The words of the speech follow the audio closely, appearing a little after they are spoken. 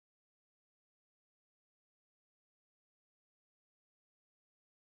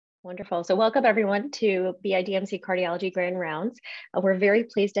Wonderful. So welcome everyone to BIDMC Cardiology Grand Rounds. We're very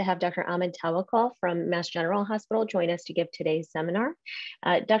pleased to have Dr. Ahmed Tawakol from Mass General Hospital join us to give today's seminar.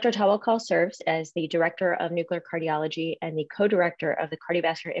 Dr. Tawakol serves as the Director of Nuclear Cardiology and the Co-Director of the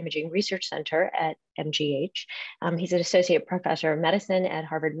Cardiovascular Imaging Research Center at MGH. He's an Associate Professor of Medicine at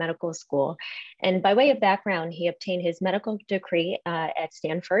Harvard Medical School. And by way of background, he obtained his medical degree at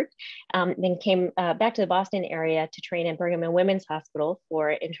Stanford, then came back to the Boston area to train at Brigham and Women's Hospital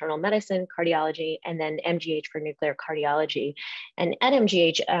for internal medicine, cardiology, and then MGH for nuclear cardiology. And at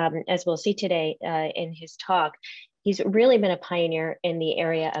MGH, as we'll see today in his talk, he's really been a pioneer in the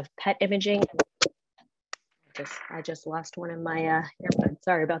area of PET imaging. I just lost one of my earbuds.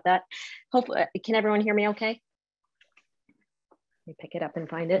 Sorry about that. Hopefully, can everyone hear me okay? Let me pick it up and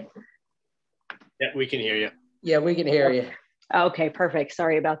find it. Yeah, we can hear you. Yeah, we can hear you. Okay, perfect.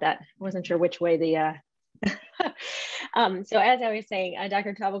 Sorry about that. I wasn't sure which way the so as I was saying,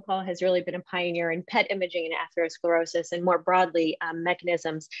 Dr. Tawakol has really been a pioneer in PET imaging and atherosclerosis, and more broadly,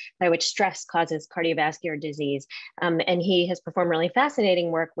 mechanisms by which stress causes cardiovascular disease. And he has performed really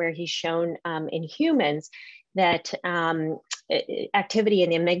fascinating work where he's shown in humans that activity in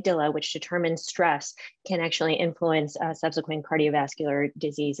the amygdala, which determines stress, can actually influence subsequent cardiovascular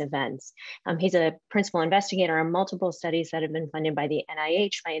disease events. He's a principal investigator on multiple studies that have been funded by the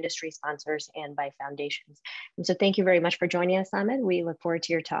NIH, by industry sponsors, and by foundations. And so thank you very much for joining us, Ahmed. We look forward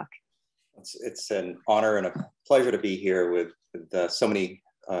to your talk. It's an honor and a pleasure to be here with so many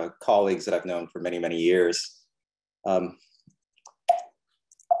colleagues that I've known for many, many years. My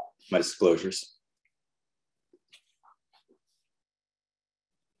disclosures.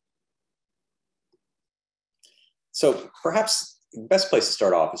 So perhaps the best place to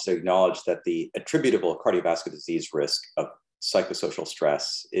start off is to acknowledge that the attributable cardiovascular disease risk of psychosocial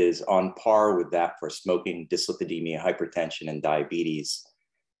stress is on par with that for smoking, dyslipidemia, hypertension, and diabetes.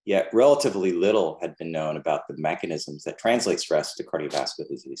 Yet relatively little had been known about the mechanisms that translate stress to cardiovascular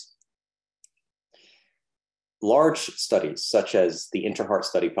disease. Large studies, such as the InterHeart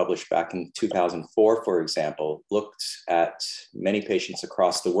study published back in 2004, for example, looked at many patients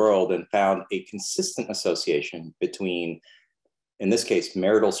across the world and found a consistent association between, in this case,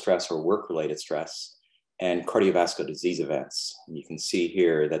 marital stress or work-related stress and cardiovascular disease events. And you can see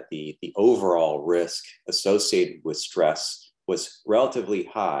here that the overall risk associated with stress was relatively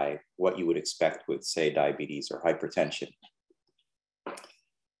high, what you would expect with, say, diabetes or hypertension.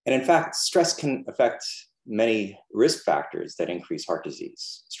 And in fact, stress can affect many risk factors that increase heart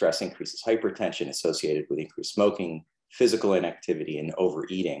disease. Stress increases hypertension associated with increased smoking, physical inactivity, and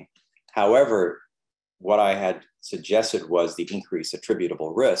overeating. However, what I had suggested was the increased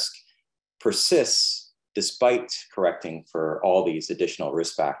attributable risk persists despite correcting for all these additional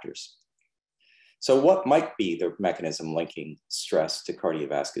risk factors. So what might be the mechanism linking stress to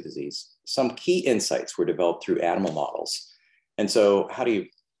cardiovascular disease? Some key insights were developed through animal models. And so how do you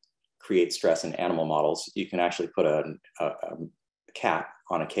create stress in animal models? You can actually put a cat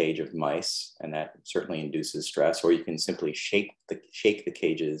on a cage of mice, and that certainly induces stress, or you can simply shake the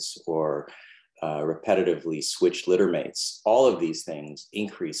cages or repetitively switch litter mates. All of these things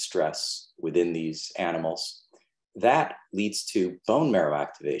increase stress within these animals. That leads to bone marrow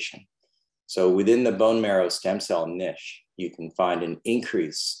activation. So within the bone marrow stem cell niche, you can find an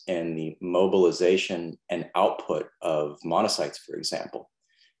increase in the mobilization and output of monocytes, for example.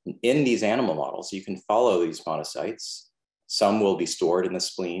 In these animal models, you can follow these monocytes. Some will be stored in the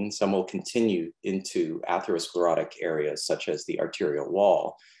spleen, some will continue into atherosclerotic areas such as the arterial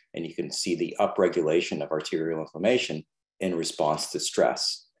wall, and you can see the upregulation of arterial inflammation in response to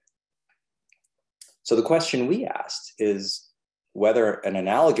stress. So the question we asked is whether an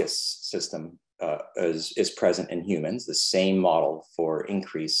analogous system is present in humans, the same model for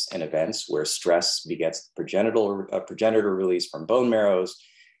increase in events where stress begets progenitor release from bone marrows,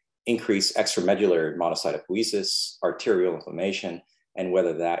 increase extramedullary monocytopoiesis, arterial inflammation, and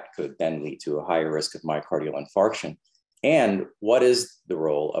whether that could then lead to a higher risk of myocardial infarction. And what is the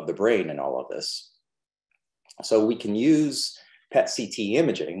role of the brain in all of this? So we can use PET-CT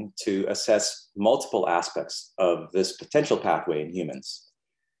imaging to assess multiple aspects of this potential pathway in humans.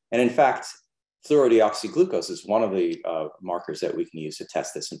 And in fact, fluorodeoxyglucose is one of the markers that we can use to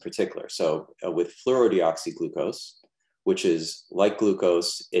test this in particular. So with fluorodeoxyglucose, which is like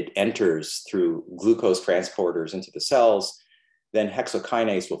glucose, it enters through glucose transporters into the cells, then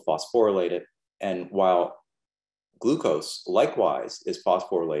hexokinase will phosphorylate it. And while glucose likewise is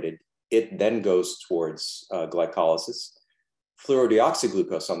phosphorylated, it then goes towards glycolysis.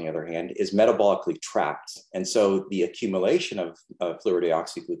 Fluorodeoxyglucose, on the other hand, is metabolically trapped. And so the accumulation of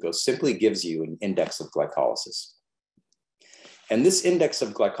fluorodeoxyglucose simply gives you an index of glycolysis. And this index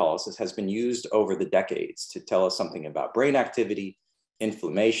of glycolysis has been used over the decades to tell us something about brain activity,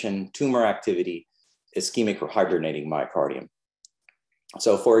 inflammation, tumor activity, ischemic or hibernating myocardium.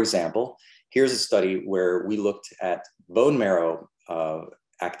 So for example, here's a study where we looked at bone marrow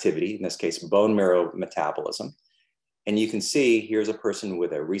activity, in this case, bone marrow metabolism. And you can see here's a person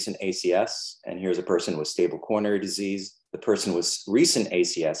with a recent ACS, and here's a person with stable coronary disease. The person with recent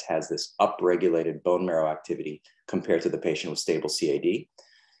ACS has this upregulated bone marrow activity compared to the patient with stable CAD.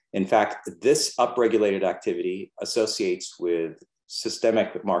 In fact, this upregulated activity associates with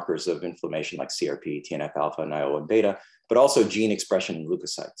systemic markers of inflammation like CRP, TNF-alpha, and IL-1 beta, but also gene expression in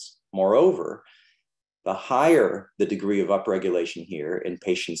leukocytes. Moreover, the higher the degree of upregulation here in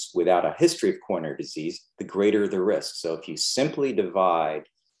patients without a history of coronary disease, the greater the risk. So if you simply divide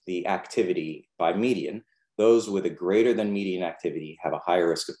the activity by median, those with a greater than median activity have a higher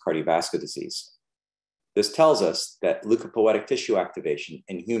risk of cardiovascular disease. This tells us that leukopoietic tissue activation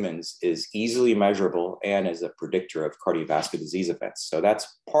in humans is easily measurable and is a predictor of cardiovascular disease events. So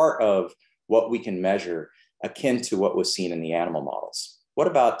that's part of what we can measure akin to what was seen in the animal models. What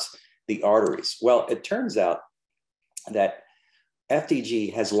about the arteries? Well, it turns out that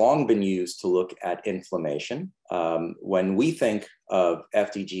FDG has long been used to look at inflammation. When we think of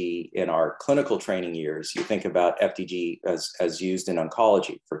FDG in our clinical training years, you think about FDG as used in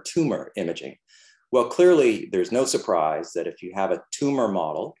oncology for tumor imaging. Well, clearly, there's no surprise that if you have a tumor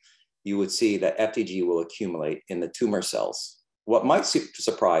model, you would see that FDG will accumulate in the tumor cells. What might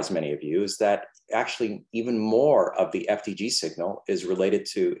surprise many of you is that actually even more of the FDG signal is related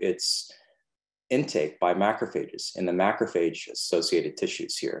to its intake by macrophages in the macrophage-associated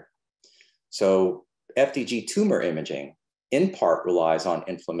tissues here. So FDG tumor imaging in part relies on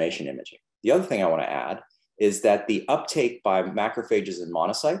inflammation imaging. The other thing I want to add is that the uptake by macrophages and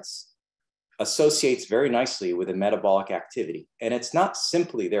monocytes associates very nicely with a metabolic activity. And it's not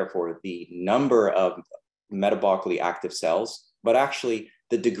simply, therefore, the number of metabolically active cells, but actually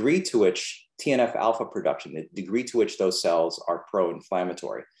the degree to which TNF-alpha production, the degree to which those cells are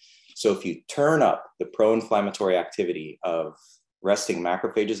pro-inflammatory. So if you turn up the pro-inflammatory activity of resting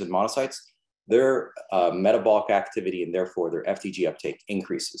macrophages and monocytes, their metabolic activity and therefore their FDG uptake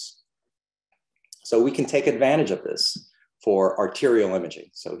increases. So we can take advantage of this for arterial imaging.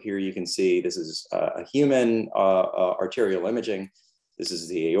 So here you can see this is a human arterial imaging. This is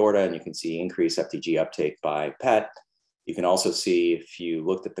the aorta, and you can see increased FDG uptake by PET. You can also see, if you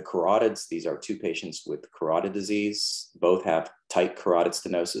looked at the carotids, these are two patients with carotid disease. Both have tight carotid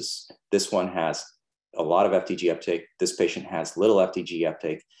stenosis. This one has a lot of FDG uptake. This patient has little FDG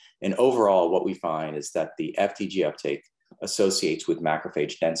uptake. And overall, what we find is that the FDG uptake associates with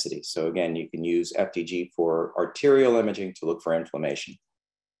macrophage density. So again, you can use FDG for arterial imaging to look for inflammation.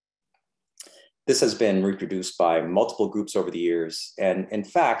 This has been reproduced by multiple groups over the years. And in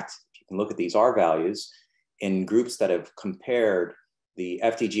fact, if you can look at these R values, in groups that have compared the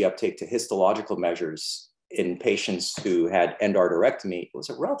FDG uptake to histological measures in patients who had endarterectomy, it was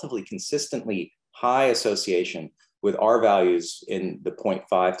a relatively consistently high association with R values in the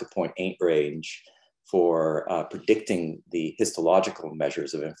 0.5 to 0.8 range for predicting the histological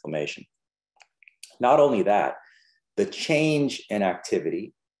measures of inflammation. Not only that, the change in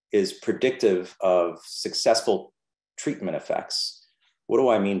activity is predictive of successful treatment effects. What do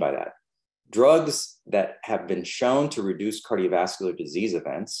I mean by that? Drugs that have been shown to reduce cardiovascular disease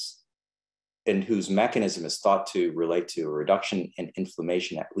events and whose mechanism is thought to relate to a reduction in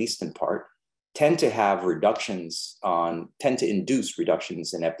inflammation, at least in part, tend to induce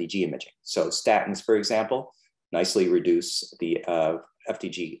reductions in FDG imaging. So statins, for example, nicely reduce the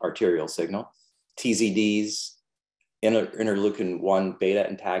FDG arterial signal. TZDs, interleukin-1 beta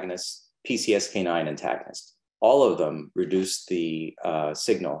antagonists, PCSK9 antagonists, all of them reduce the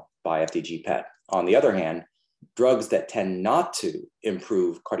signal by FDG PET. On the other hand, drugs that tend not to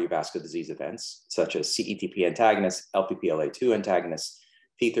improve cardiovascular disease events, such as CETP antagonists, LPPLA2 antagonists,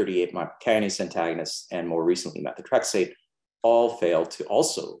 P38 kinase antagonists, and more recently methotrexate, all fail to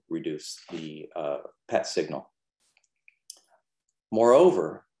also reduce the PET signal.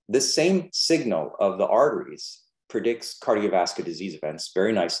 Moreover, this same signal of the arteries predicts cardiovascular disease events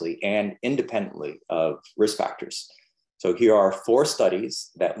very nicely and independently of risk factors. So here are 4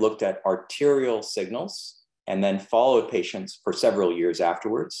 studies that looked at arterial signals and then followed patients for several years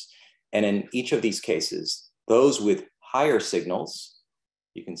afterwards. And in each of these cases, those with higher signals,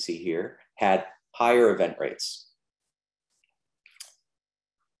 you can see here, had higher event rates.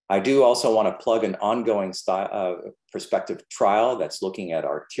 I do also want to plug an ongoing prospective trial that's looking at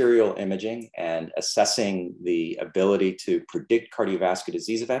arterial imaging and assessing the ability to predict cardiovascular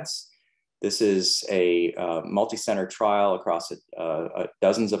disease events. This is a multi-center trial across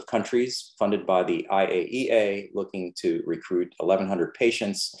dozens of countries funded by the IAEA, looking to recruit 1,100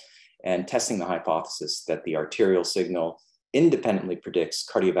 patients and testing the hypothesis that the arterial signal independently predicts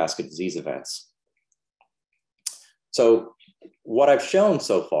cardiovascular disease events. So what I've shown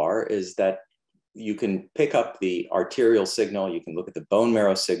so far is that you can pick up the arterial signal, you can look at the bone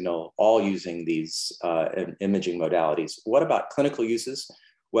marrow signal, all using these imaging modalities. What about clinical uses?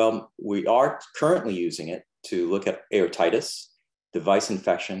 Well, we are currently using it to look at aortitis, device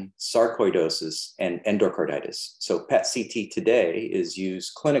infection, sarcoidosis, and endocarditis. So PET-CT today is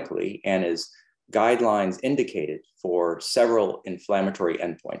used clinically and is guidelines indicated for several inflammatory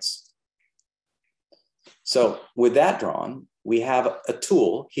endpoints. So with that drawn, we have a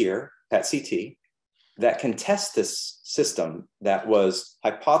tool here, PET-CT, that can test this system that was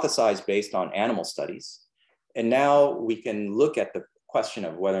hypothesized based on animal studies. And now we can look at the question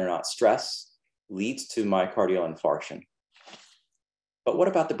of whether or not stress leads to myocardial infarction. But what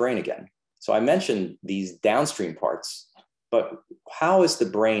about the brain again? So I mentioned these downstream parts, but how is the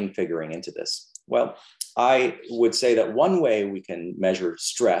brain figuring into this? Well, I would say that one way we can measure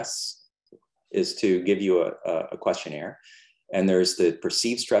stress is to give you a questionnaire. And there's the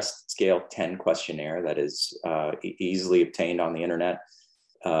Perceived Stress Scale 10 questionnaire that is easily obtained on the internet,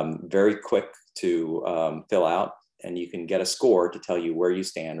 very quick to fill out. And you can get a score to tell you where you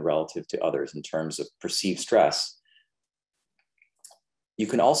stand relative to others in terms of perceived stress. You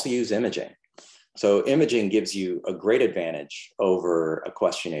can also use imaging. So imaging gives you a great advantage over a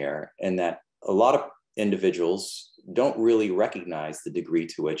questionnaire in that a lot of individuals don't really recognize the degree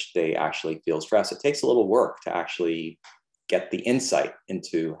to which they actually feel stress. It takes a little work to actually get the insight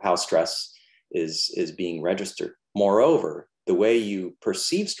into how stress is being registered. Moreover, the way you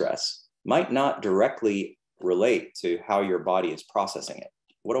perceive stress might not directly relate to how your body is processing it.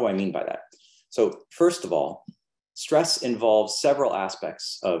 What do I mean by that? So first of all, stress involves several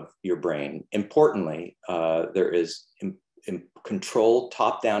aspects of your brain. Importantly, there is control,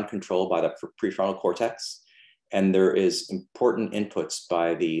 top-down control by the prefrontal cortex, and there is important inputs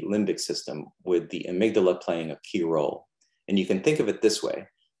by the limbic system, with the amygdala playing a key role. And you can think of it this way: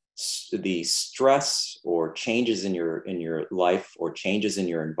 the stress or changes in your life or changes in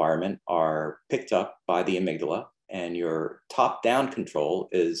your environment are picked up by the amygdala, and your top-down control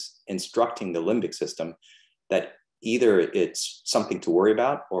is instructing the limbic system that either it's something to worry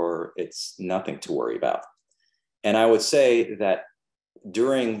about or it's nothing to worry about. And I would say that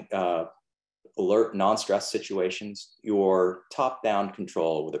during alert non-stress situations, your top-down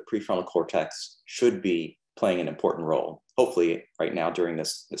control with the prefrontal cortex should be playing an important role, hopefully right now during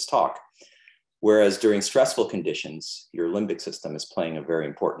this talk. Whereas during stressful conditions, your limbic system is playing a very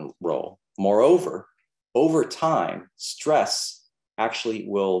important role. Moreover, over time, stress actually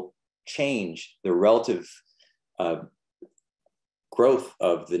will change the relative growth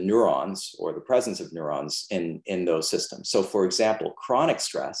of the neurons or the presence of neurons in those systems. So for example, chronic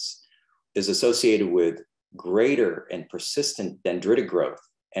stress is associated with greater and persistent dendritic growth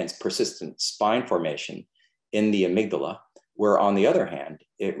and persistent spine formation in the amygdala, where on the other hand,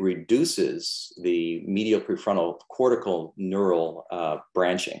 it reduces the medial prefrontal cortical neural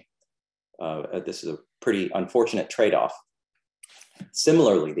branching. This is a pretty unfortunate trade-off.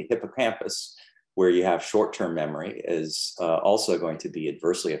 Similarly, the hippocampus, where you have short-term memory, is also going to be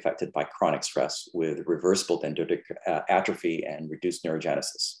adversely affected by chronic stress with reversible dendritic atrophy and reduced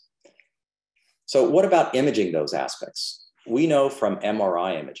neurogenesis. So what about imaging those aspects? We know from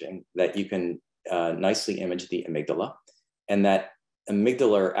MRI imaging that you can nicely image the amygdala, and that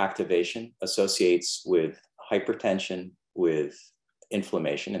amygdalar activation associates with hypertension, with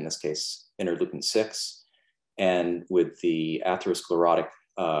inflammation, in this case, interleukin 6, and with the atherosclerotic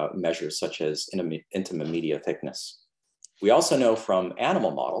measures such as intima media thickness. We also know from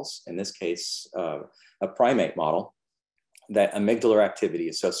animal models, in this case, a primate model, that amygdalar activity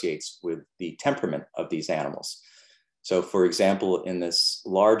associates with the temperament of these animals. So for example, in this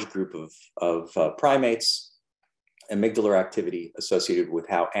large group of primates, amygdalar activity associated with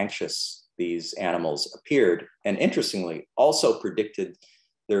how anxious these animals appeared, and interestingly, also predicted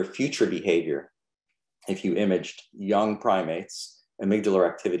their future behavior. If you imaged young primates, amygdalar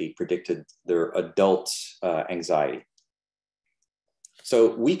activity predicted their adult anxiety.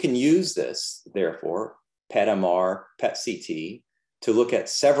 So we can use this, therefore, PET-MR, PET-CT, to look at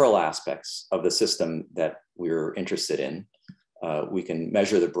several aspects of the system that we're interested in. We can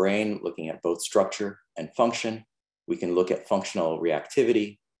measure the brain looking at both structure and function. We can look at functional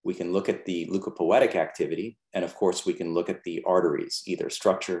reactivity. We can look at the leukopoietic activity. And of course, we can look at the arteries, either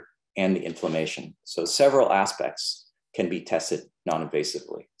structure and the inflammation. So several aspects can be tested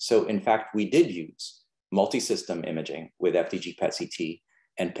non-invasively. So in fact, we did use multi-system imaging with FDG PET-CT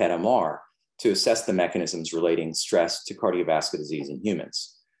and PET-MR to assess the mechanisms relating stress to cardiovascular disease in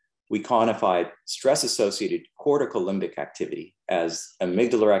humans. We quantified stress-associated cortical limbic activity as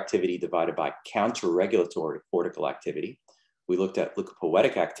amygdala activity divided by counter-regulatory cortical activity. We looked at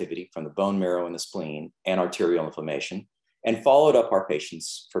leukopoietic activity from the bone marrow and the spleen and arterial inflammation, and followed up our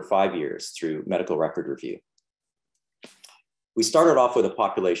patients for 5 years through medical record review. We started off with a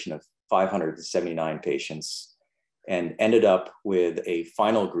population of 579 patients and ended up with a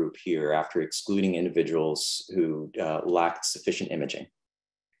final group here after excluding individuals who lacked sufficient imaging.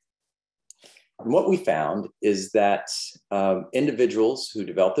 And what we found is that individuals who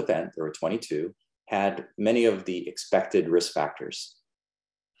developed the event, there were 22, had many of the expected risk factors.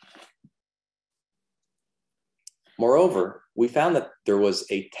 Moreover, we found that there was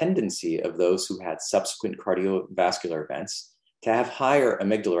a tendency of those who had subsequent cardiovascular events to have higher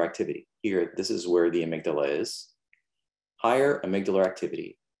amygdala activity. Here, this is where the amygdala is. Higher amygdala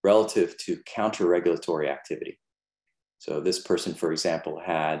activity relative to counter-regulatory activity. So this person, for example,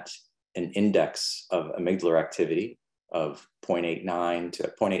 had an index of amygdala activity of 0.89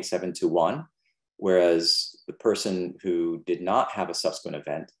 to 0.87 to 1, whereas the person who did not have a subsequent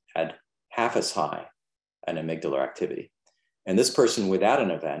event had half as high an amygdala activity. And this person without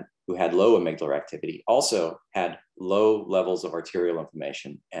an event who had low amygdala activity also had low levels of arterial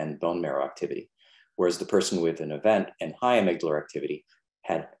inflammation and bone marrow activity, whereas the person with an event and high amygdala activity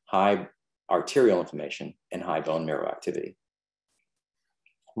had high arterial inflammation and high bone marrow activity.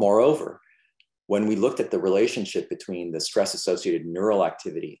 Moreover, when we looked at the relationship between the stress-associated neural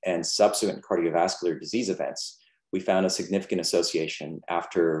activity and subsequent cardiovascular disease events, we found a significant association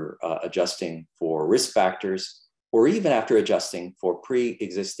after adjusting for risk factors, or even after adjusting for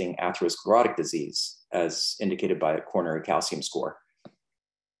pre-existing atherosclerotic disease, as indicated by a coronary calcium score.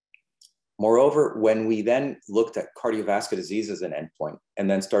 Moreover, when we then looked at cardiovascular disease as an endpoint and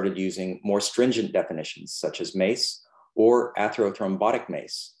then started using more stringent definitions such as MACE or atherothrombotic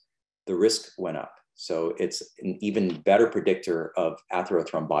MACE, the risk went up. So it's an even better predictor of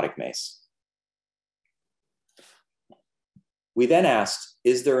atherothrombotic MACE. We then asked,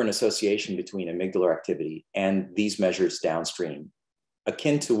 is there an association between amygdala activity and these measures downstream,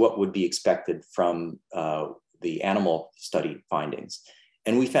 akin to what would be expected from the animal study findings?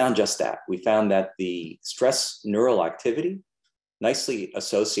 And we found just that. We found that the stress neural activity nicely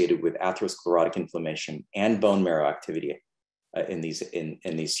associated with atherosclerotic inflammation and bone marrow activity in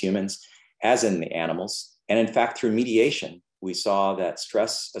these humans, as in the animals. And in fact, through mediation, we saw that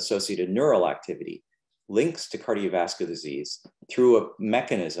stress-associated neural activity links to cardiovascular disease through a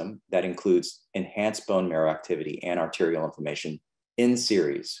mechanism that includes enhanced bone marrow activity and arterial inflammation in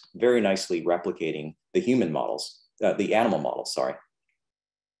series, very nicely replicating the animal models, sorry.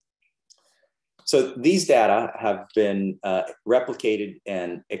 So these data have been replicated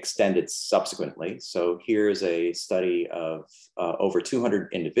and extended subsequently. So here's a study of over 200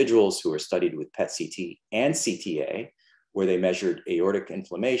 individuals who were studied with PET-CT and CTA, where they measured aortic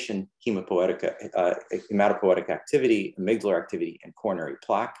inflammation, hematopoietic activity, amygdala activity, and coronary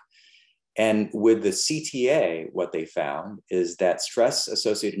plaque. And with the CTA, what they found is that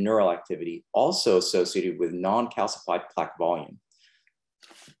stress-associated neural activity also associated with non-calcified plaque volume.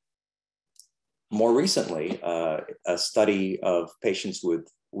 More recently, a study of patients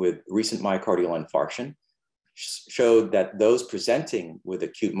with recent myocardial infarction showed that those presenting with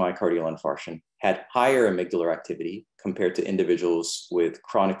acute myocardial infarction had higher amygdala activity compared to individuals with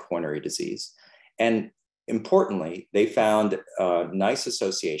chronic coronary disease. And importantly, they found nice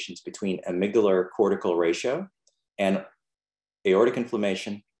associations between amygdala cortical ratio and aortic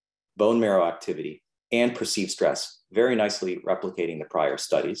inflammation, bone marrow activity, and perceived stress, very nicely replicating the prior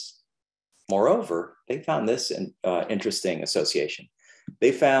studies. Moreover, they found this interesting association.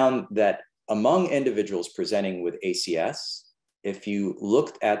 They found that among individuals presenting with ACS, if you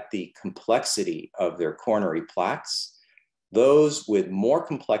looked at the complexity of their coronary plaques, those with more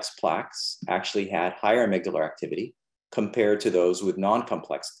complex plaques actually had higher amygdala activity compared to those with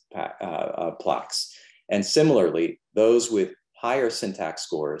non-complex plaques. And similarly, those with higher syntax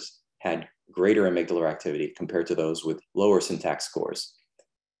scores had greater amygdala activity compared to those with lower syntax scores.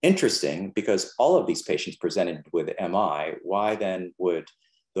 Interesting, because all of these patients presented with MI, why then would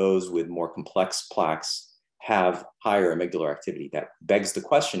those with more complex plaques have higher amygdala activity? That begs the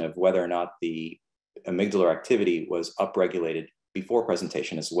question of whether or not the amygdala activity was upregulated before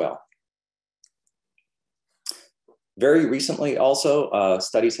presentation as well. Very recently also,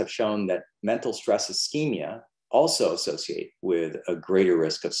 studies have shown that mental stress ischemia also associate with a greater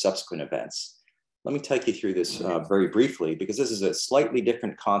risk of subsequent events. Let me take you through this very briefly, because this is a slightly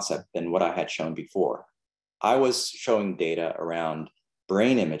different concept than what I had shown before. I was showing data around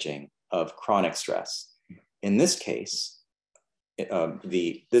brain imaging of chronic stress. In this case,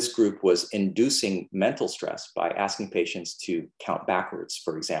 this group was inducing mental stress by asking patients to count backwards,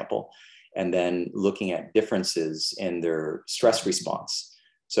 for example, and then looking at differences in their stress response.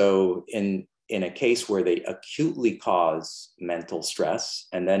 So in a case where they acutely cause mental stress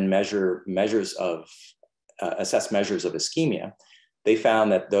and then assess measures of ischemia, they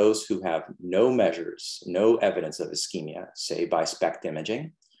found that those who have no evidence of ischemia, say by SPECT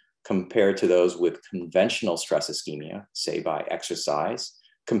imaging, compared to those with conventional stress ischemia, say by exercise,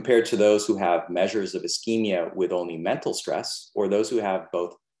 compared to those who have measures of ischemia with only mental stress, or those who have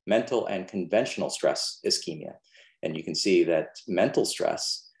both mental and conventional stress ischemia. And you can see that mental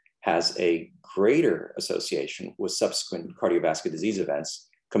stress has a greater association with subsequent cardiovascular disease events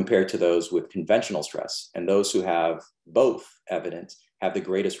compared to those with conventional stress. And those who have both evident have the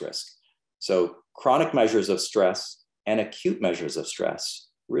greatest risk. So chronic measures of stress and acute measures of stress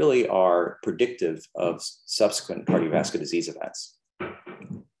really are predictive of subsequent cardiovascular disease events.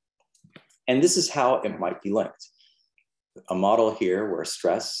 And this is how it might be linked. A model here where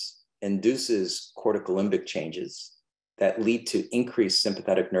stress induces corticolimbic changes that lead to increased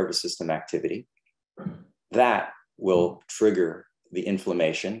sympathetic nervous system activity. That will trigger the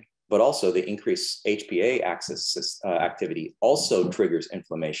inflammation, but also the increased HPA axis activity also triggers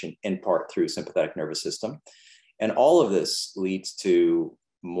inflammation in part through sympathetic nervous system. And all of this leads to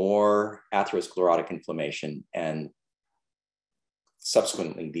more atherosclerotic inflammation, and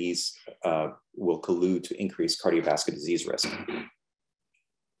subsequently these will collude to increase cardiovascular disease risk.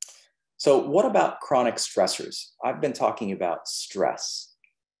 So what about chronic stressors? I've been talking about stress,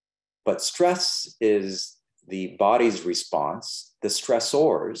 but stress is the body's response. The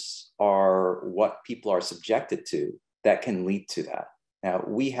stressors are what people are subjected to that can lead to that. Now,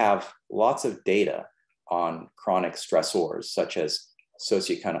 we have lots of data on chronic stressors, such as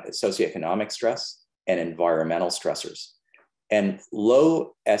socioeconomic stress and environmental stressors. And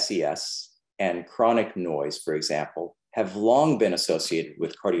low SES and chronic noise, for example, have long been associated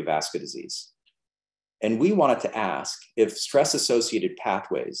with cardiovascular disease. And we wanted to ask if stress-associated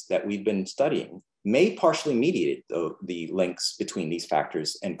pathways that we've been studying may partially mediate the links between these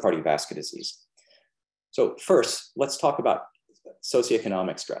factors and cardiovascular disease. So first, let's talk about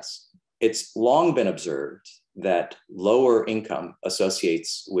socioeconomic stress. It's long been observed that lower income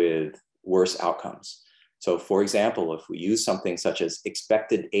associates with worse outcomes. So for example, if we use something such as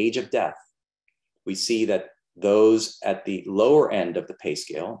expected age of death, we see that those at the lower end of the pay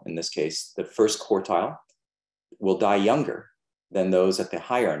scale, in this case, the first quartile, will die younger than those at the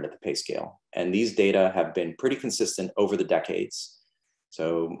higher end of the pay scale. And these data have been pretty consistent over the decades.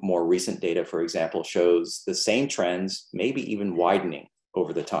 So more recent data, for example, shows the same trends, maybe even widening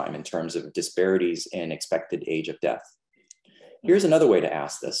over the time in terms of disparities in expected age of death. Here's another way to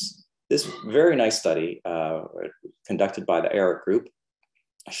ask this. This very nice study conducted by the ERIC group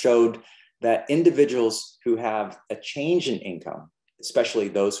showed that individuals who have a change in income, especially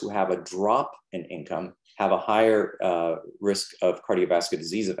those who have a drop in income, have a higher risk of cardiovascular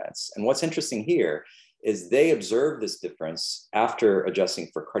disease events. And what's interesting here is they observed this difference after adjusting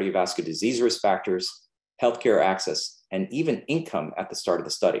for cardiovascular disease risk factors, healthcare access, and even income at the start of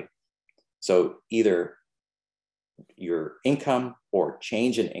the study. So either your income or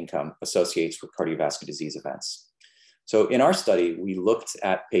change in income associates with cardiovascular disease events. So in our study, we looked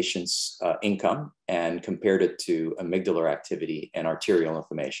at patients' income and compared it to amygdala activity and arterial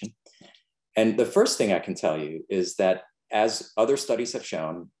inflammation. And the first thing I can tell you is that, as other studies have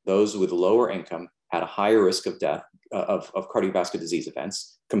shown, those with lower income had a higher risk of death, of cardiovascular disease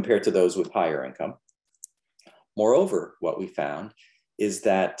events compared to those with higher income. Moreover, what we found is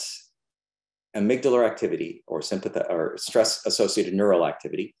that amygdala activity or stress-associated neural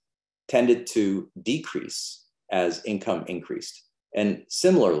activity tended to decrease as income increased. And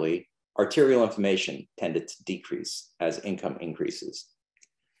similarly, arterial inflammation tended to decrease as income increases.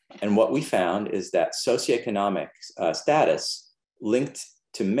 And what we found is that socioeconomic status linked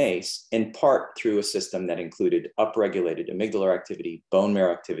to MACE in part through a system that included upregulated amygdala activity, bone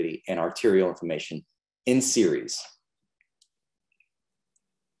marrow activity, and arterial inflammation in series.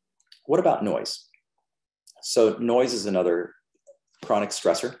 What about noise? So noise is another chronic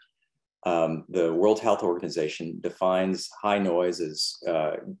stressor. The World Health Organization defines high noise as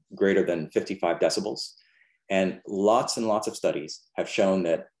greater than 55 decibels. And lots of studies have shown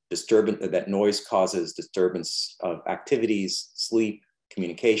that that noise causes disturbance of activities, sleep,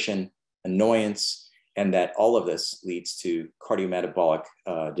 communication, annoyance, and that all of this leads to cardiometabolic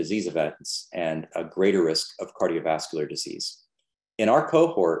disease events and a greater risk of cardiovascular disease. In our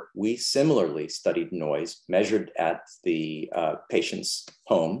cohort, we similarly studied noise measured at the patients'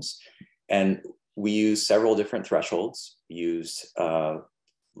 homes, and we used several different thresholds. We used upper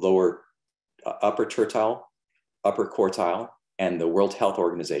tertile, upper quartile, and the World Health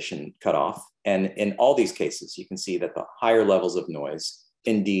Organization cutoff. And in all these cases, you can see that the higher levels of noise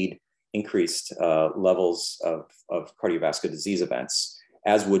indeed increased levels of cardiovascular disease events,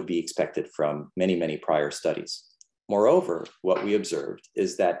 as would be expected from many, many prior studies. Moreover, what we observed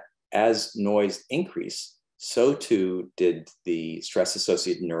is that as noise increased, so too did the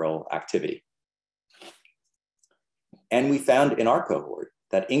stress-associated neural activity. And we found in our cohort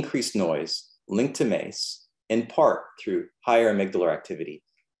that increased noise linked to MACE, in part through higher amygdalar activity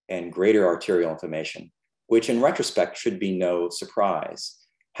and greater arterial inflammation, which in retrospect should be no surprise.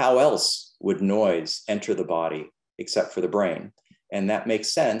 How else would noise enter the body except for the brain? And that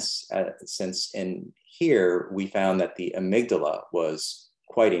makes sense since in here we found that the amygdala was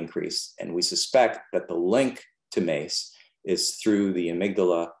quite increased, and we suspect that the link to MACE is through the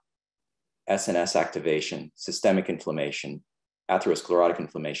amygdala SNS activation, systemic inflammation, atherosclerotic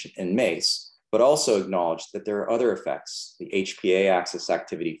inflammation in MACE, but also acknowledge that there are other effects. The HPA axis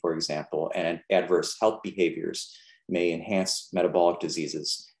activity, for example, and adverse health behaviors may enhance metabolic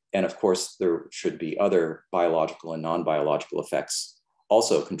diseases. And of course, there should be other biological and non-biological effects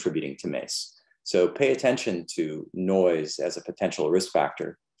also contributing to MACE. So pay attention to noise as a potential risk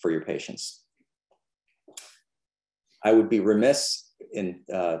factor for your patients. I would be remiss in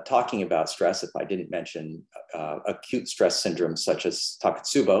talking about stress if I didn't mention acute stress syndrome such as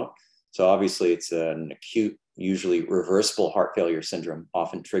Takotsubo. So obviously it's an acute, usually reversible heart failure syndrome,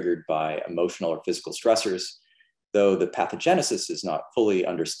 often triggered by emotional or physical stressors. Though the pathogenesis is not fully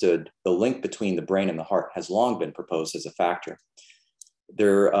understood, the link between the brain and the heart has long been proposed as a factor.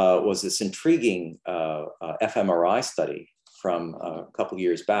 There was this intriguing fMRI study from a couple of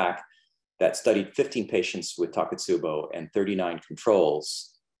years back that studied 15 patients with Takotsubo and 39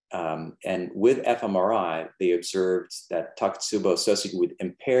 controls. And with fMRI, they observed that Takotsubo associated with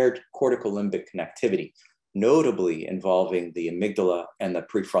impaired cortical limbic connectivity, notably involving the amygdala and the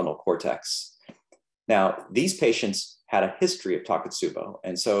prefrontal cortex. Now, these patients had a history of Takotsubo,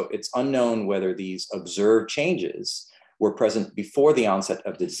 and so it's unknown whether these observed changes were present before the onset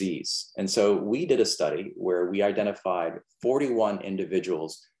of disease. And so we did a study where we identified 41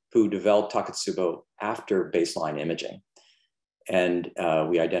 individuals who developed Takotsubo after baseline imaging. And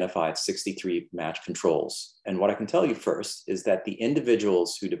we identified 63 matched controls. And what I can tell you first is that the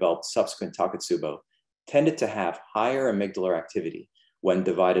individuals who developed subsequent Takotsubo tended to have higher amygdalar activity when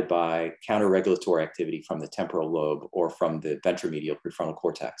divided by counter-regulatory activity from the temporal lobe or from the ventromedial prefrontal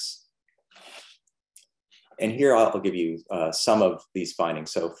cortex. And here I'll give you some of these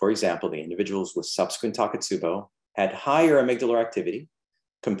findings. So for example, the individuals with subsequent Takotsubo had higher amygdalar activity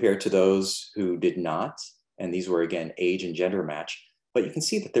compared to those who did not. And these were, again, age and gender match. But you can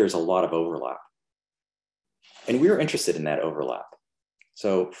see that there's a lot of overlap. And we were interested in that overlap.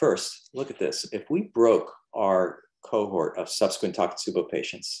 So first, look at this. If we broke our cohort of subsequent Takotsubo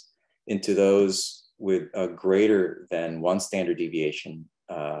patients into those with a greater than 1 standard deviation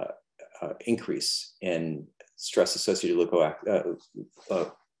increase in stress-associated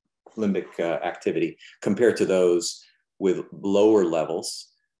limbic activity compared to those with lower levels,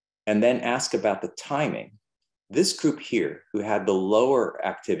 and then ask about the timing. This group here, who had the lower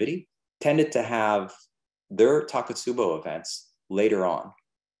activity, tended to have their Takotsubo events later on.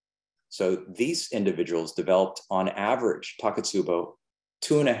 So these individuals developed, on average, Takotsubo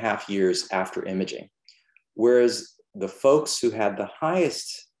 2.5 years after imaging, whereas the folks who had the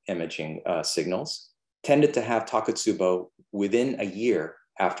highest imaging signals tended to have Takotsubo within a year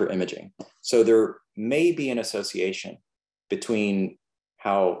after imaging. So there may be an association between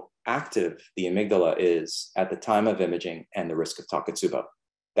how active the amygdala is at the time of imaging and the risk of Takotsubo.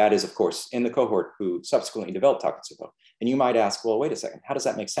 That is, of course, in the cohort who subsequently developed Takotsubo. And you might ask, well, wait a second, how does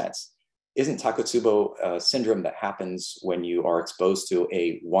that make sense? Isn't Takotsubo a syndrome that happens when you are exposed to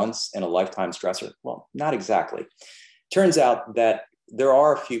a once-in-a-lifetime stressor? Well, not exactly. Turns out that there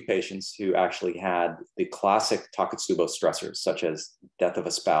are a few patients who actually had the classic Takotsubo stressors, such as death of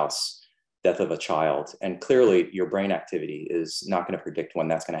a spouse, death of a child, and clearly your brain activity is not going to predict when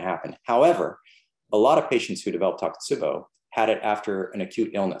that's going to happen. However, a lot of patients who developed Takotsubo had it after an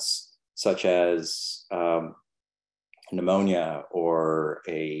acute illness, such as pneumonia or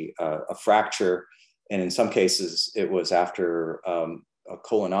a fracture. And in some cases, it was after a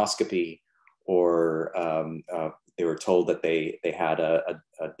colonoscopy, or they were told that they had a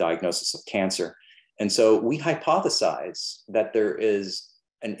diagnosis of cancer. And so we hypothesize that there is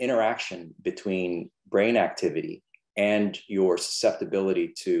an interaction between brain activity and your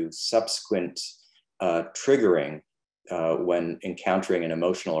susceptibility to subsequent triggering when encountering an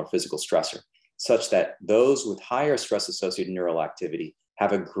emotional or physical stressor, such that those with higher stress-associated neural activity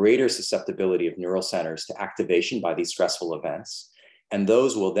have a greater susceptibility of neural centers to activation by these stressful events. And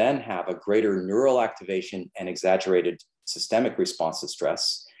those will then have a greater neural activation and exaggerated systemic response to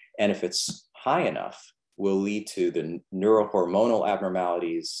stress. And if it's high enough, will lead to the neurohormonal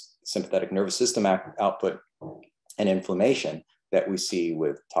abnormalities, sympathetic nervous system output, and inflammation that we see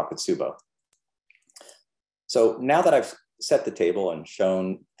with Takotsubo. So now that I've set the table and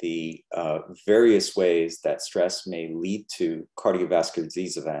shown the various ways that stress may lead to cardiovascular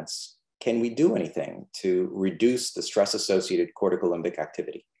disease events, can we do anything to reduce the stress-associated cortical limbic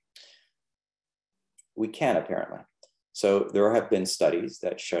activity? We can, apparently. So there have been studies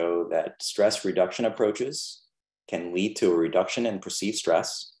that show that stress reduction approaches can lead to a reduction in perceived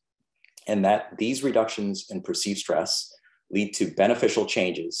stress, and that these reductions in perceived stress lead to beneficial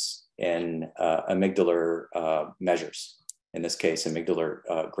changes in amygdalar measures, in this case,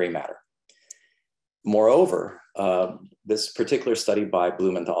 amygdalar gray matter. Moreover, this particular study by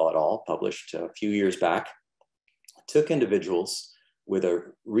Blumenthal et al., published a few years back, took individuals with a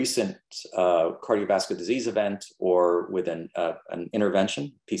recent cardiovascular disease event or with an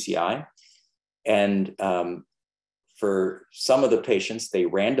intervention, PCI. And for some of the patients, they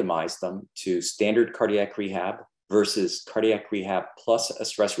randomized them to standard cardiac rehab versus cardiac rehab plus a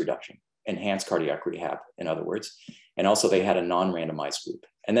stress reduction, enhanced cardiac rehab, in other words. And also they had a non-randomized group,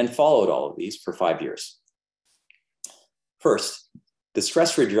 and then followed all of these for 5 years. First, the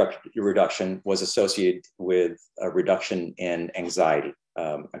stress reduction was associated with a reduction in anxiety.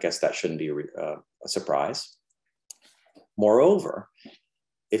 I guess that shouldn't be a surprise. Moreover,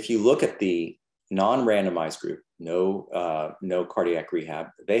 if you look at the non-randomized group, no cardiac rehab,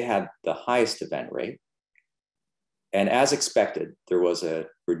 they had the highest event rate. And as expected, there was a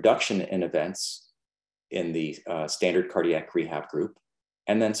reduction in events in the standard cardiac rehab group.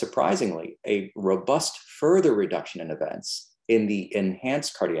 And then surprisingly, a robust further reduction in events in the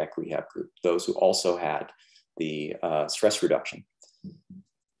enhanced cardiac rehab group, those who also had the stress reduction.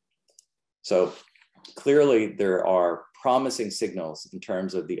 So clearly there are promising signals in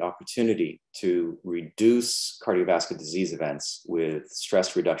terms of the opportunity to reduce cardiovascular disease events with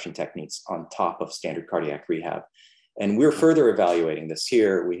stress reduction techniques on top of standard cardiac rehab. And we're further evaluating this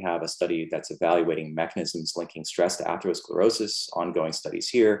here. We have a study that's evaluating mechanisms linking stress to atherosclerosis, ongoing studies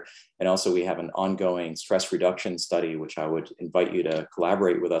here. And also we have an ongoing stress reduction study, which I would invite you to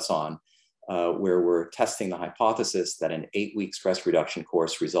collaborate with us on, where we're testing the hypothesis that an 8-week stress reduction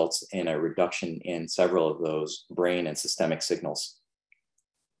course results in a reduction in several of those brain and systemic signals.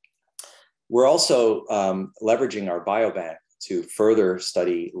 We're also leveraging our biobank to further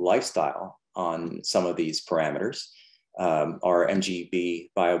study lifestyle on some of these parameters. Our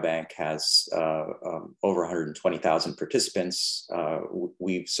MGB biobank has over 120,000 participants.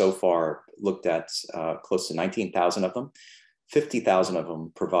 We've so far looked at close to 19,000 of them. 50,000 of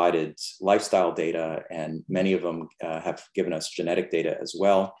them provided lifestyle data, and many of them have given us genetic data as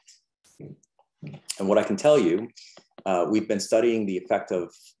well. And what I can tell you, we've been studying the effect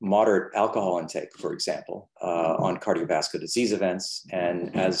of moderate alcohol intake, for example, on cardiovascular disease events.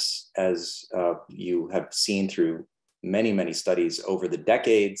 And as you have seen through many studies over the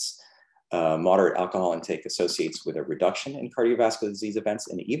decades, moderate alcohol intake associates with a reduction in cardiovascular disease events,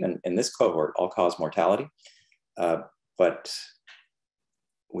 and even in this cohort, all-cause mortality. But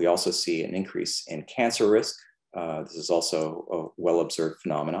we also see an increase in cancer risk. This is also a well-observed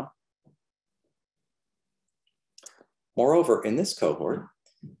phenomenon. Moreover, in this cohort,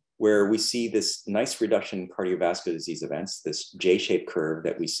 where we see this nice reduction in cardiovascular disease events, this J-shaped curve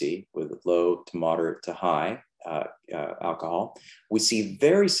that we see with low to moderate to high alcohol, we see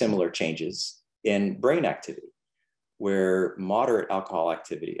very similar changes in brain activity, where moderate alcohol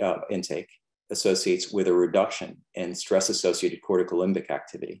activity intake associates with a reduction in stress-associated cortical limbic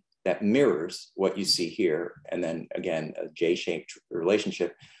activity that mirrors what you see here. And then again, a J-shaped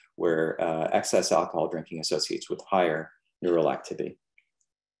relationship where excess alcohol drinking associates with higher neural activity.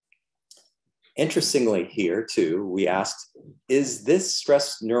 Interestingly here too, we asked, is this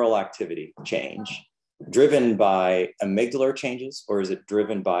stress neural activity change driven by amygdalar changes, or is it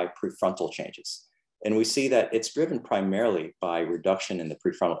driven by prefrontal changes? And we see that it's driven primarily by reduction in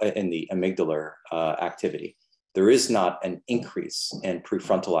the amygdalar activity. There is not an increase in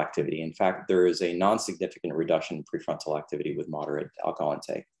prefrontal activity. In fact, there is a non-significant reduction in prefrontal activity with moderate alcohol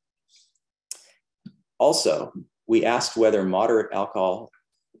intake. Also, we asked whether moderate alcohol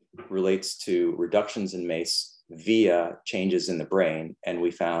relates to reductions in MACE via changes in the brain. And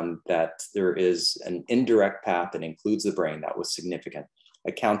we found that there is an indirect path that includes the brain that was significant,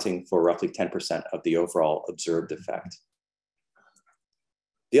 accounting for roughly 10% of the overall observed effect.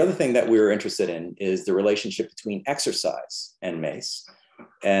 The other thing that we were interested in is the relationship between exercise and MACE.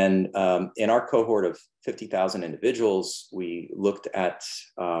 And in our cohort of 50,000 individuals, we looked at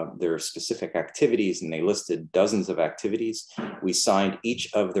their specific activities, and they listed dozens of activities. We assigned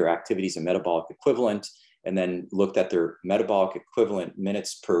each of their activities a metabolic equivalent, and then looked at their metabolic equivalent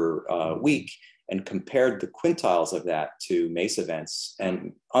minutes per week and compared the quintiles of that to MACE events.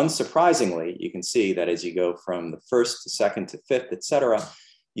 And unsurprisingly, you can see that as you go from the first to second to fifth, et cetera,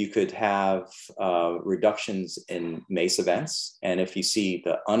 you could have reductions in MACE events. And if you see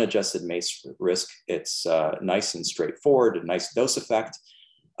the unadjusted MACE risk, it's nice and straightforward, a nice dose effect.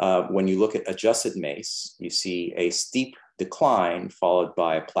 When you look at adjusted MACE, you see a steep decline followed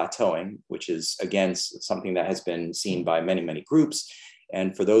by a plateauing, which is, again, something that has been seen by many, many groups.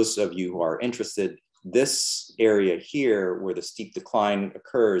 And for those of you who are interested, this area here where the steep decline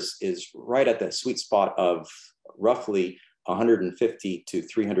occurs is right at the sweet spot of roughly 150 to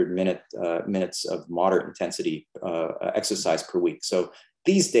 300 minutes of moderate intensity exercise per week. So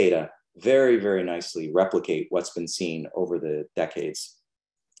these data very, very nicely replicate what's been seen over the decades.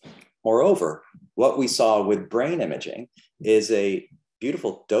 Moreover, what we saw with brain imaging is a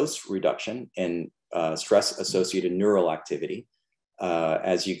beautiful dose reduction in stress-associated neural activity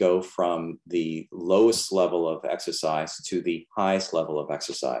as you go from the lowest level of exercise to the highest level of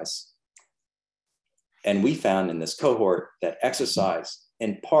exercise. And we found in this cohort that exercise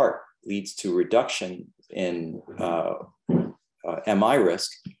in part leads to reduction in MI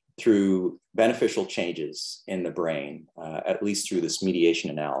risk through beneficial changes in the brain, at least through this mediation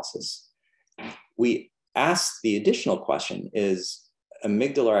analysis. We asked the additional question, is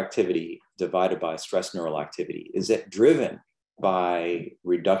amygdala activity divided by stress neural activity? Is it driven by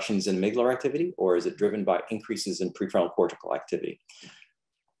reductions in amygdala activity, or is it driven by increases in prefrontal cortical activity?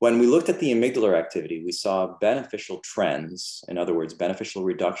 When we looked at the amygdala activity, we saw beneficial trends, in other words, beneficial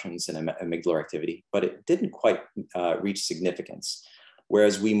reductions in amygdala activity, but it didn't quite reach significance.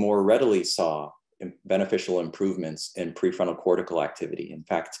 Whereas we more readily saw beneficial improvements in prefrontal cortical activity. In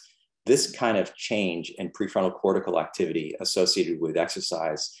fact, this kind of change in prefrontal cortical activity associated with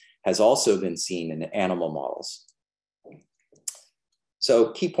exercise has also been seen in animal models.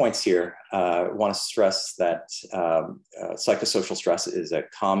 So key points here, I want to stress that psychosocial stress is a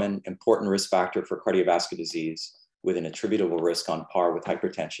common, important risk factor for cardiovascular disease with an attributable risk on par with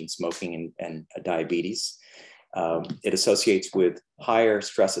hypertension, smoking, and diabetes. It associates with higher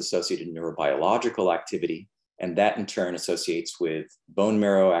stress-associated neurobiological activity, and that in turn associates with bone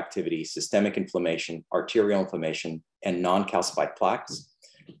marrow activity, systemic inflammation, arterial inflammation, and non-calcified plaques,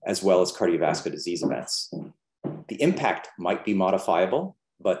 as well as cardiovascular disease events. The impact might be modifiable,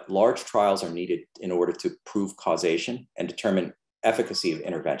 but large trials are needed in order to prove causation and determine efficacy of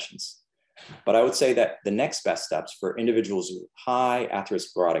interventions. But I would say that the next best steps for individuals with high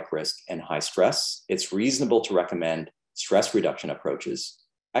atherosclerotic risk and high stress, it's reasonable to recommend stress reduction approaches,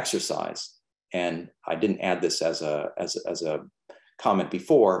 exercise, and I didn't add this as a comment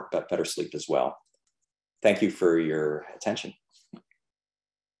before, but better sleep as well. Thank you for your attention.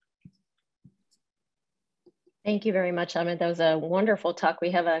 Thank you very much, Ahmed. That was a wonderful talk.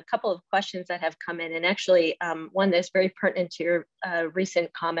 We have a couple of questions that have come in, and actually one that's very pertinent to your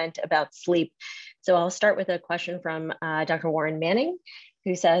recent comment about sleep. So I'll start with a question from Dr. Warren Manning,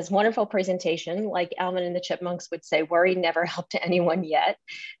 who says, wonderful presentation. Like Alvin and the Chipmunks would say, worry never helped anyone yet.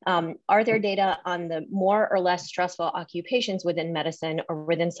 Are there data on the more or less stressful occupations within medicine or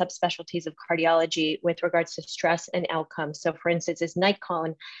within subspecialties of cardiology with regards to stress and outcomes? So for instance, is night call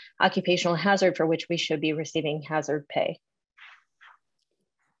an occupational hazard for which we should be receiving hazard pay?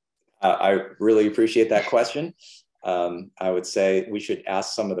 I really appreciate that question. I would say we should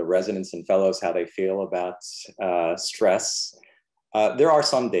ask some of the residents and fellows how they feel about stress. There are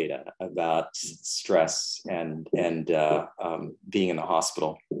some data about stress and being in the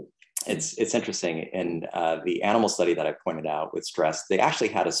hospital. It's interesting. In the animal study that I pointed out with stress, they actually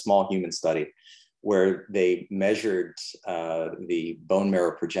had a small human study where they measured the bone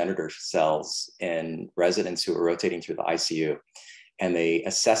marrow progenitor cells in residents who were rotating through the ICU. And they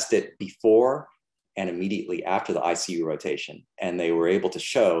assessed it before and immediately after the ICU rotation. And they were able to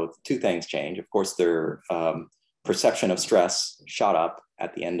show two things change. Of course, their perception of stress shot up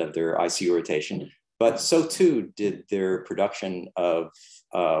at the end of their ICU rotation, but so too did their production of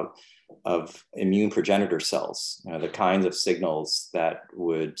immune progenitor cells, the kinds of signals that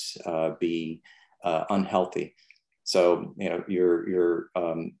would be unhealthy. So, your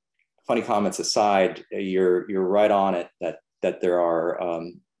funny comments aside, you're right on it that there are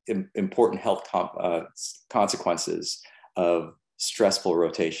important health consequences of stressful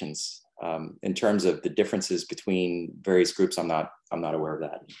rotations. In terms of the differences between various groups, I'm not aware of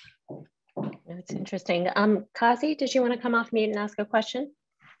that. That's interesting. Kazi, did you want to come off mute and ask a question?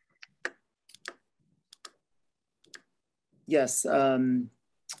 Yes,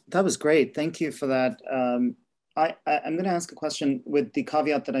 that was great. Thank you for that. I'm going to ask a question with the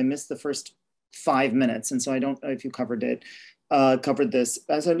caveat that I missed the first 5 minutes, and so I don't know if you covered this.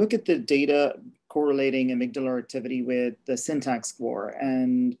 As I look at the data correlating amygdala activity with the syntax score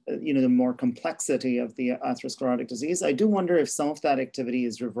and the more complexity of the atherosclerotic disease, I do wonder if some of that activity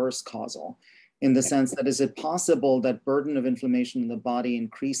is reverse causal, in the sense that is it possible that burden of inflammation in the body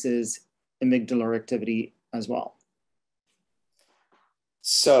increases amygdala activity as well?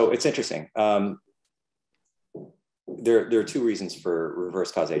 So it's interesting. There are two reasons for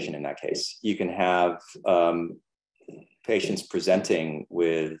reverse causation in that case. You can have patients presenting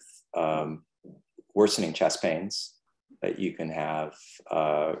with worsening chest pains, that you can have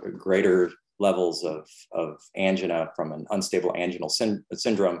greater levels of angina from an unstable anginal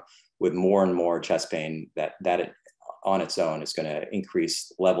syndrome with more and more chest pain that it, on its own is going to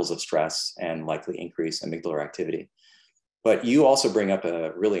increase levels of stress and likely increase amygdala activity. But you also bring up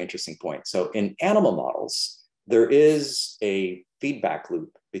a really interesting point. So in animal models, there is a feedback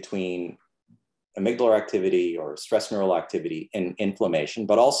loop between amygdala activity or stress neural activity and inflammation,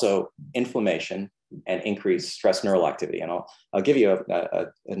 but also inflammation and increased stress neural activity. And I'll give you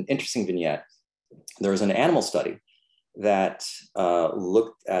an interesting vignette. There was an animal study that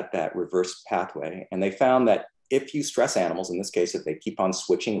looked at that reverse pathway, and they found that if you stress animals, in this case, if they keep on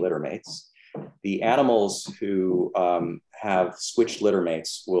switching litter mates, the animals who have switched litter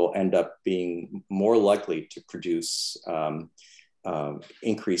mates will end up being more likely to produce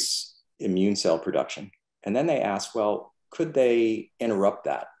increased immune cell production. And then they asked, well, could they interrupt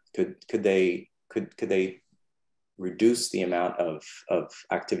that? Could they reduce the amount of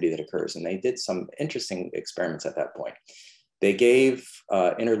activity that occurs? And they did some interesting experiments at that point. They gave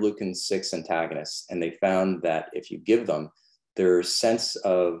interleukin-6 antagonists, and they found that if you give them, their sense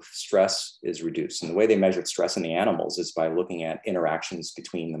of stress is reduced. And the way they measured stress in the animals is by looking at interactions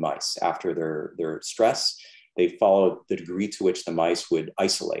between the mice. After their stress, they followed the degree to which the mice would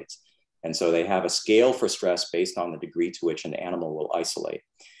isolate. And so they have a scale for stress based on the degree to which an animal will isolate.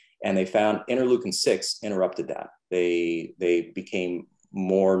 And they found interleukin-6 interrupted that. They became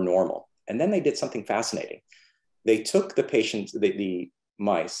more normal. And then they did something fascinating. They took the patients, the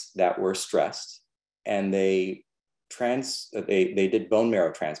mice that were stressed, and they did bone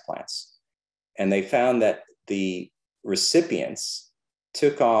marrow transplants. And they found that the recipients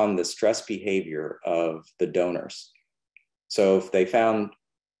took on the stress behavior of the donors. So if they found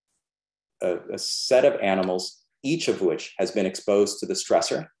a set of animals, each of which has been exposed to the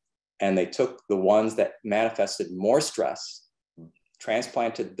stressor, and they took the ones that manifested more stress,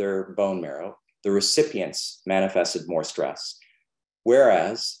 transplanted their bone marrow, the recipients manifested more stress.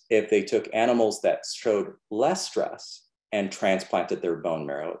 Whereas if they took animals that showed less stress and transplanted their bone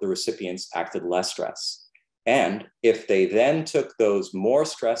marrow, the recipients acted less stress. And if they then took those more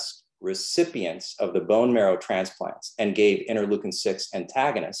stressed recipients of the bone marrow transplants and gave interleukin-6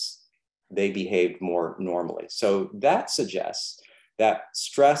 antagonists, they behaved more normally. So that suggests that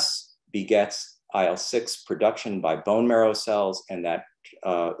stress begets IL-6 production by bone marrow cells, and that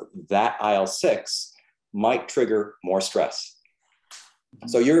that IL-6 might trigger more stress.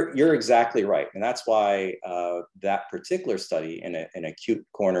 So you're exactly right. And that's why that particular study in acute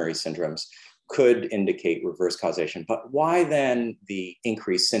coronary syndromes could indicate reverse causation. But why then the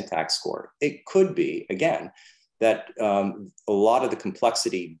increased syntax score? It could be, again, that a lot of the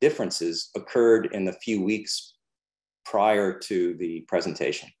complexity differences occurred in the few weeks prior to the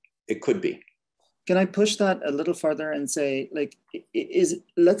presentation. It could be. Can I push that a little further and say, like,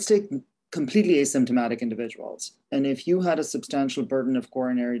 let's take completely asymptomatic individuals. And if you had a substantial burden of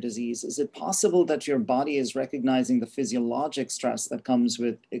coronary disease, is it possible that your body is recognizing the physiologic stress that comes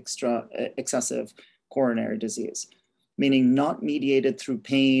with excessive coronary disease? Meaning not mediated through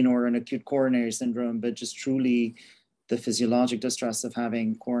pain or an acute coronary syndrome, but just truly the physiologic distress of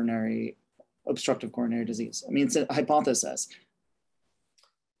having obstructive coronary disease. I mean, it's a hypothesis.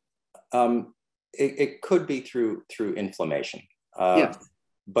 It could be through inflammation. Yeah.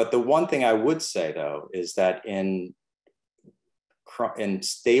 But the one thing I would say, though, is that in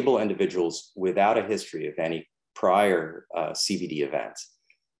stable individuals without a history of any prior CVD event,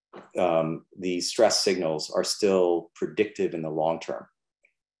 the stress signals are still predictive in the long term.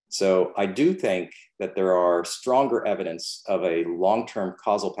 So I do think that there are stronger evidence of a long-term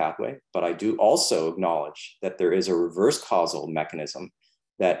causal pathway, but I do also acknowledge that there is a reverse causal mechanism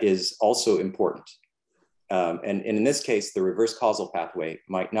that is also important. And in this case, the reverse causal pathway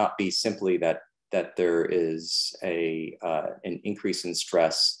might not be simply that there is an increase in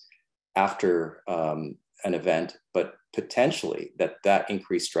stress after an event, but potentially that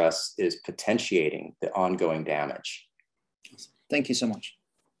increased stress is potentiating the ongoing damage. Thank you so much.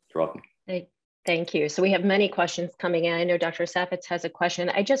 You're welcome. Thank you. So we have many questions coming in. I know Dr. Safetz has a question.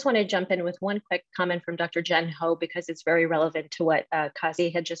 I just want to jump in with one quick comment from Dr. Jen Ho, because it's very relevant to what Kazi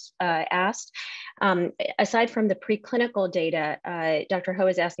had just asked. Aside from the preclinical data, Dr. Ho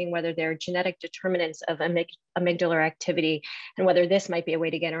is asking whether there are genetic determinants of amygdala activity and whether this might be a way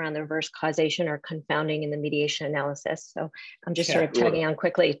to get around the reverse causation or confounding in the mediation analysis. So I'm just sort of tagging on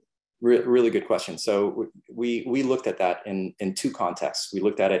quickly. Really good question. So we looked at that in two contexts. We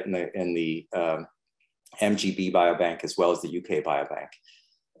looked at it in the MGB biobank as well as the UK biobank,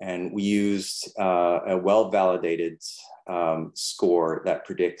 and we used a well-validated score that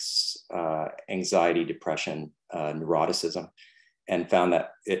predicts anxiety, depression, neuroticism, and found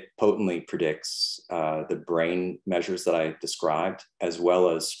that it potently predicts the brain measures that I described, as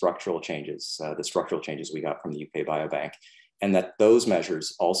well as structural changes, the structural changes we got from the UK biobank. And that those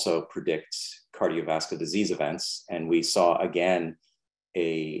measures also predict cardiovascular disease events. And we saw, again,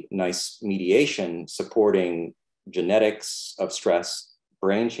 a nice mediation supporting genetics of stress,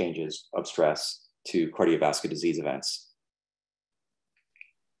 brain changes of stress to cardiovascular disease events.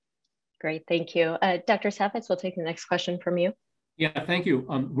 Great, thank you. Dr. Safetz, we'll take the next question from you. Yeah, thank you.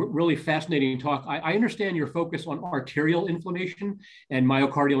 Really fascinating talk. I understand your focus on arterial inflammation and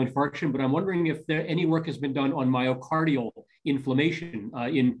myocardial infarction, but I'm wondering if any work has been done on myocardial inflammation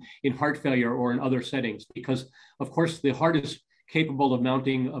in heart failure or in other settings, because of course the heart is capable of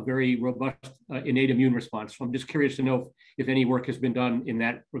mounting a very robust innate immune response. So I'm just curious to know if any work has been done in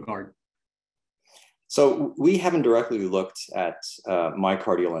that regard. So we haven't directly looked at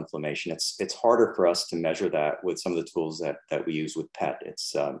myocardial inflammation. It's harder for us to measure that with some of the tools that we use with PET.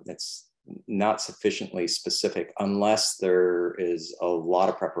 It's not sufficiently specific unless there is a lot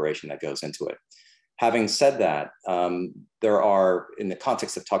of preparation that goes into it. Having said that, there are, in the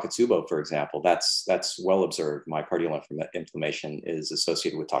context of Takotsubo, for example, that's well observed. Myocardial inflammation is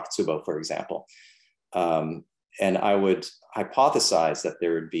associated with Takotsubo, for example. And I would hypothesize that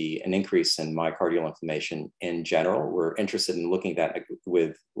there would be an increase in myocardial inflammation in general. We're interested in looking at that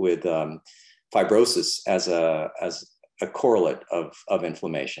with fibrosis as a correlate of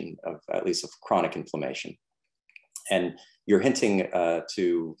inflammation, of at least of chronic inflammation. And you're hinting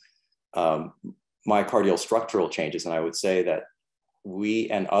to myocardial structural changes, and I would say that we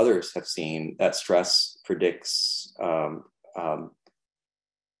and others have seen that stress predicts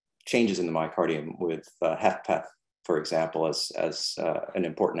changes in the myocardium with HFpEF, for example, as an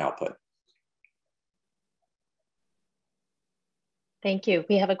important output. Thank you.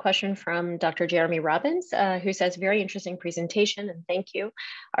 We have a question from Dr. Jeremy Robbins, who says, very interesting presentation, and thank you.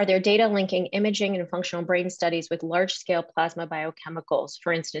 Are there data linking imaging and functional brain studies with large-scale plasma biochemicals,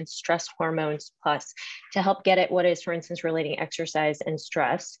 for instance, stress hormones plus, to help get at what is, for instance, relating exercise and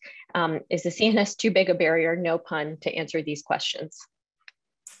stress? Is the CNS too big a barrier, no pun, to answer these questions?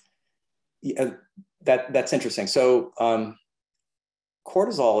 Yeah, that's interesting. So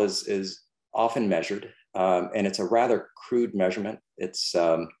cortisol is often measured, and it's a rather crude measurement. It's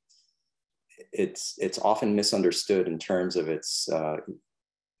often misunderstood in terms of its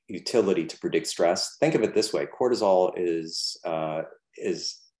utility to predict stress. Think of it this way: cortisol is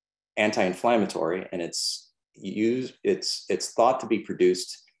anti-inflammatory, and it's thought to be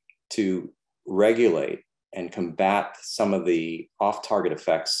produced to regulate and combat some of the off-target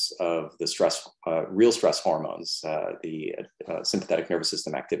effects of the stress, real stress hormones, the sympathetic nervous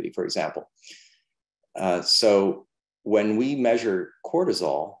system activity, for example. So when we measure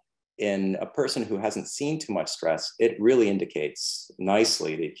cortisol in a person who hasn't seen too much stress, it really indicates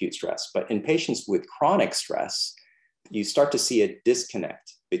nicely the acute stress. But in patients with chronic stress, you start to see a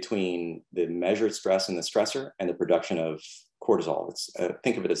disconnect between the measured stress and the stressor and the production of cortisol.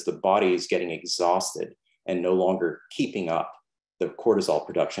 Think of it as the body is getting exhausted and no longer keeping up the cortisol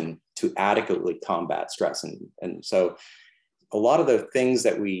production to adequately combat stress. And so a lot of the things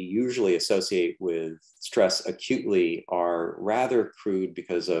that we usually associate with stress acutely are rather crude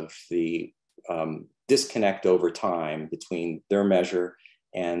because of the disconnect over time between their measure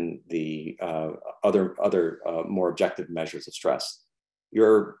and the other more objective measures of stress.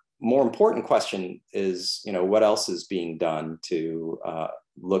 Your more important question is, what else is being done to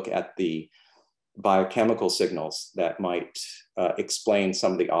look at the biochemical signals that might explain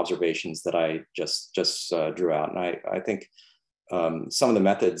some of the observations that I just drew out. And I think some of the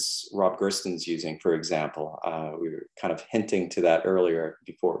methods Rob Gersten's using, for example, we were kind of hinting to that earlier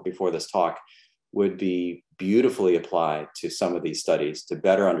before this talk, would be beautifully applied to some of these studies to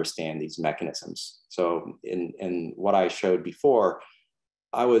better understand these mechanisms. So in what I showed before,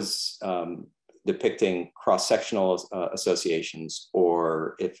 I was depicting cross-sectional associations,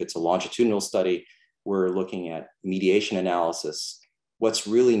 or if it's a longitudinal study, we're looking at mediation analysis. What's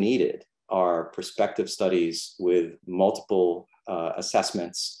really needed are prospective studies with multiple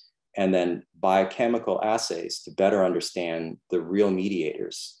assessments and then biochemical assays to better understand the real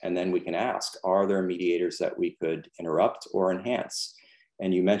mediators. And then we can ask, are there mediators that we could interrupt or enhance?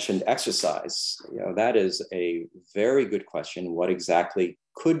 And you mentioned exercise. That is a very good question. What exactly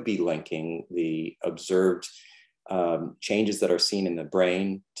could be linking the observed changes that are seen in the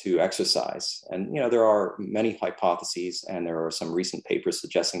brain to exercise? And there are many hypotheses, and there are some recent papers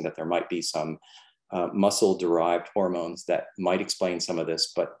suggesting that there might be some muscle-derived hormones that might explain some of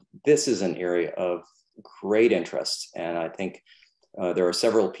this. But this is an area of great interest, and I think there are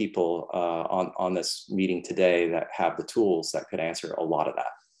several people on this meeting today that have the tools that could answer a lot of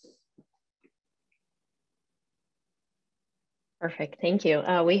that. Perfect, thank you.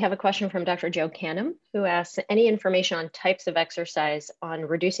 We have a question from Dr. Joe Canham, who asks, any information on types of exercise on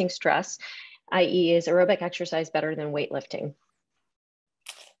reducing stress, i.e. is aerobic exercise better than weightlifting?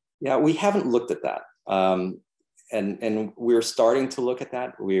 Yeah, we haven't looked at that. And we're starting to look at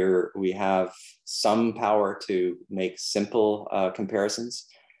that. We have some power to make simple comparisons,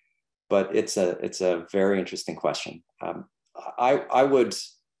 but it's a very interesting question. I would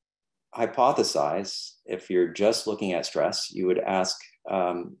hypothesize, if you're just looking at stress, you would ask,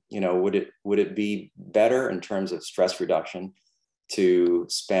 would it be better in terms of stress reduction to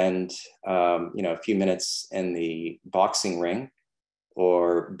spend a few minutes in the boxing ring,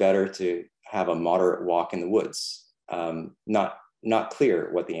 or better to have a moderate walk in the woods? Not clear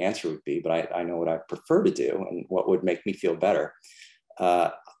what the answer would be, but I know what I prefer to do and what would make me feel better.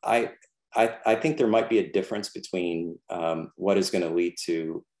 I think there might be a difference between what is going to lead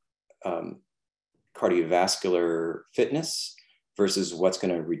to cardiovascular fitness versus what's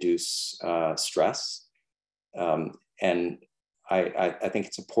going to reduce stress. And I think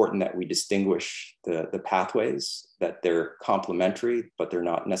it's important that we distinguish the pathways, that they're complementary, but they're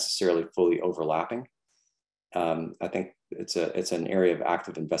not necessarily fully overlapping. I think it's an area of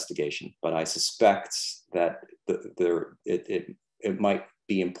active investigation, but I suspect that it might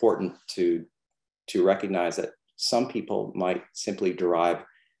be important to recognize that some people might simply derive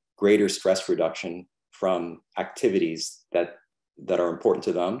greater stress reduction from activities that are important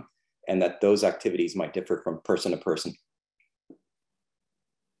to them, and that those activities might differ from person to person.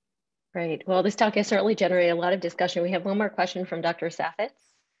 Great. Well, this talk has certainly generated a lot of discussion. We have one more question from Dr. Safitz.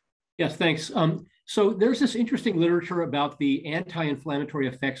 Yes, thanks. So there's this interesting literature about the anti-inflammatory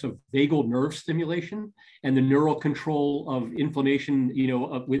effects of vagal nerve stimulation and the neural control of inflammation,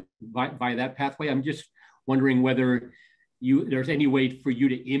 by that pathway. I'm just wondering whether there's any way for you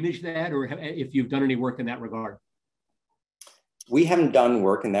to image that, or if you've done any work in that regard. We haven't done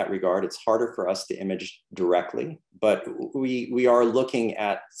work in that regard. It's harder for us to image directly, but we are looking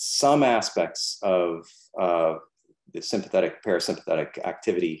at some aspects of the sympathetic parasympathetic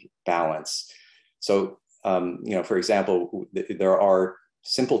activity balance. So, for example, there are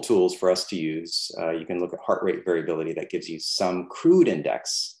simple tools for us to use. You can look at heart rate variability that gives you some crude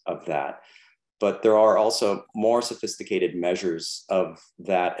index of that. But there are also more sophisticated measures of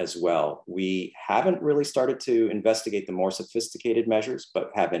that as well. We haven't really started to investigate the more sophisticated measures, but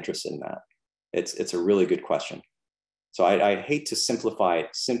have interest in that. It's a really good question. So I hate to simplify it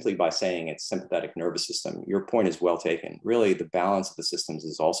simply by saying it's sympathetic nervous system. Your point is well taken. Really, the balance of the systems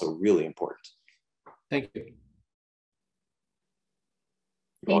is also really important. Thank you.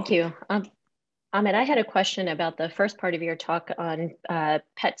 Thank you. Ahmed, I had a question about the first part of your talk on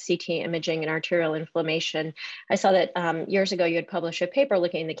PET CT imaging and arterial inflammation. I saw that years ago you had published a paper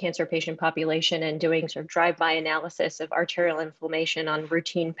looking at the cancer patient population and doing sort of drive-by analysis of arterial inflammation on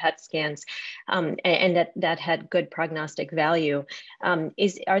routine PET scans, and that had good prognostic value.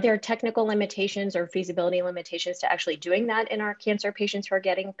 Are there technical limitations or feasibility limitations to actually doing that in our cancer patients who are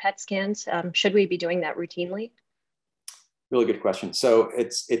getting PET scans? Should we be doing that routinely? Really good question. So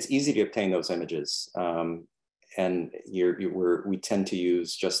it's easy to obtain those images, and we tend to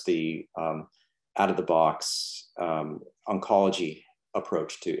use just the out-of-the-box oncology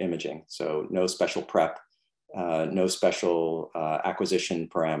approach to imaging. So no special prep, no special acquisition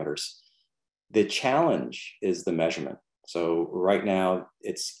parameters. The challenge is the measurement. So right now,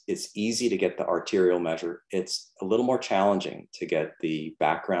 it's easy to get the arterial measure. It's a little more challenging to get the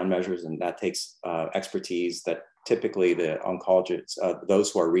background measures, and that takes expertise that typically the oncologists,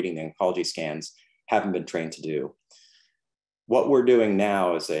 those who are reading the oncology scans, haven't been trained to do. What we're doing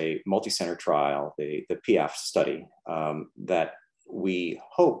now is a multi-center trial, the PF study, that we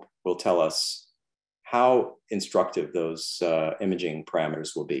hope will tell us how instructive those imaging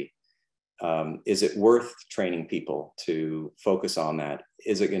parameters will be. Is it worth training people to focus on that?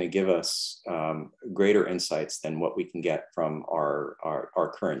 Is it going to give us greater insights than what we can get from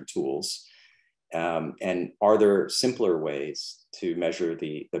our current tools? And are there simpler ways to measure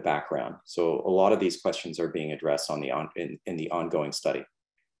the background? So a lot of these questions are being addressed in the ongoing study.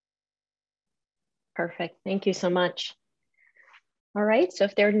 Perfect. Thank you so much. All right, so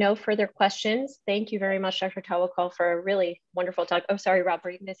if there are no further questions, thank you very much, Dr. Tawakol, for a really wonderful talk. Oh, sorry, Rob, were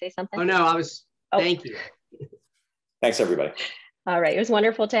you going to say something? Oh, no, thank you. Thanks, everybody. All right, it was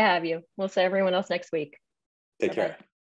wonderful to have you. We'll see everyone else next week. Take care.